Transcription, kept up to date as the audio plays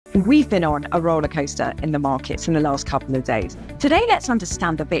We've been on a roller coaster in the markets in the last couple of days. Today, let's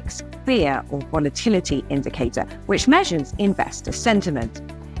understand the VIX fear or volatility indicator, which measures investor sentiment.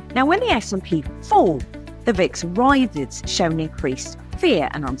 Now, when the S&P falls, the VIX rises, showing increased fear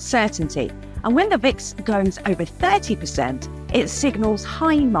and uncertainty. And when the VIX goes over 30%, it signals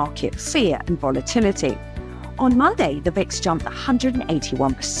high market fear and volatility. On Monday, the VIX jumped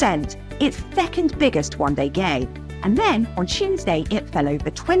 181%, its second biggest one-day gain. And then on Tuesday, it fell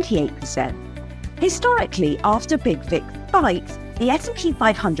over 28%. Historically, after big VIX spikes, the S&P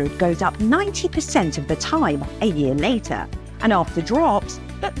 500 goes up 90% of the time a year later. And after drops,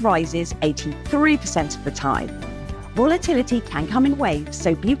 it rises 83% of the time. Volatility can come in waves,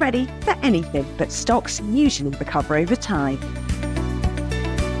 so be ready for anything, but stocks usually recover over time.